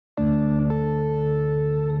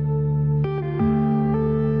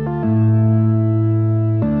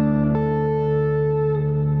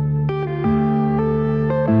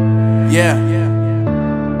Yeah.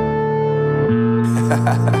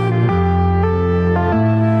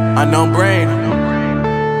 Unknown Brain,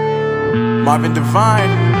 Marvin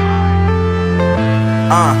Devine.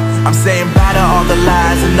 I'm saying bye to all the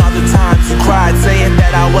lies and all the times you cried, saying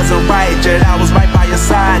that I wasn't right, yet I was right by your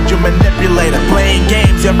side. You manipulator, playing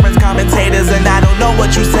games, your friends commentators, and I don't know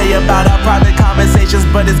what you say about our private conversations,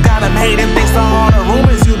 but it's got them hating. Thanks to all the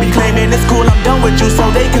rumors you be claiming. It's cool, I'm done with you,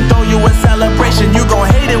 so they can throw you a celebration. You gon'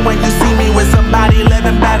 hate it when you see me with somebody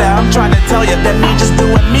living better. I'm trying to tell you that me just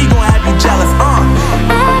doing me gon' have you jealous.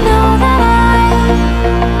 I know that I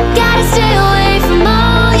gotta stay away from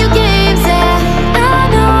all your games, yeah. I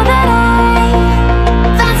know that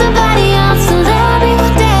I found somebody else to love me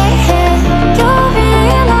one day, yeah. You'll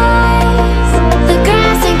realize the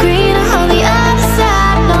grass ain't greener on the other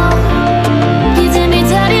side, no. You did me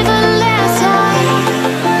dirty for the last time,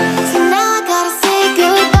 so now I gotta say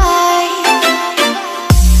goodbye.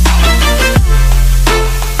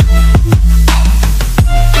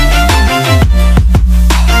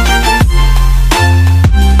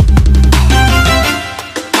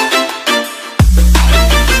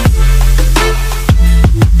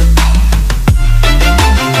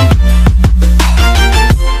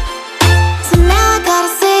 So now I gotta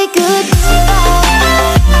say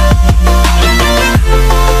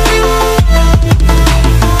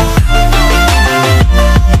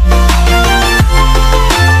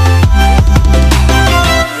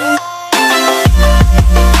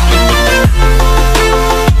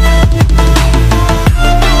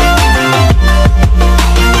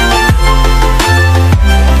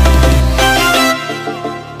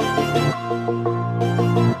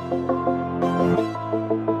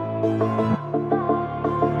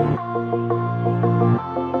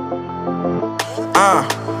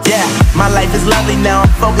Yeah, my life is lovely now, I'm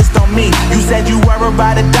focused on me. You said you were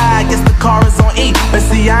about to die, I guess the car is on E. But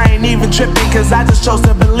see, I ain't even tripping, cause I just chose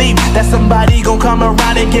to believe that somebody gon' come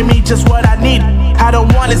around and give me just what I need. I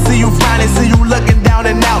don't wanna see you frowning, see you looking down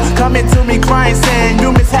and out, coming to me crying, saying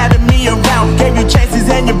you miss having me around. Gave you chances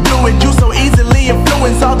and you blew it, you so easily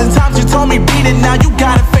influenced. All the times you told me beat it, now you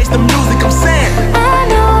gotta face the music. I'm saying I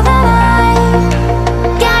know that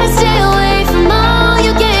I gotta stay away from all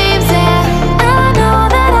your games, yeah. I know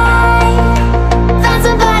that I found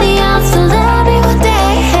somebody else to love me one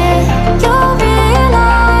day, yeah. You'll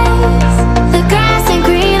realize the grass ain't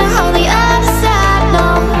greener on the other side,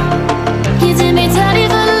 no. You did me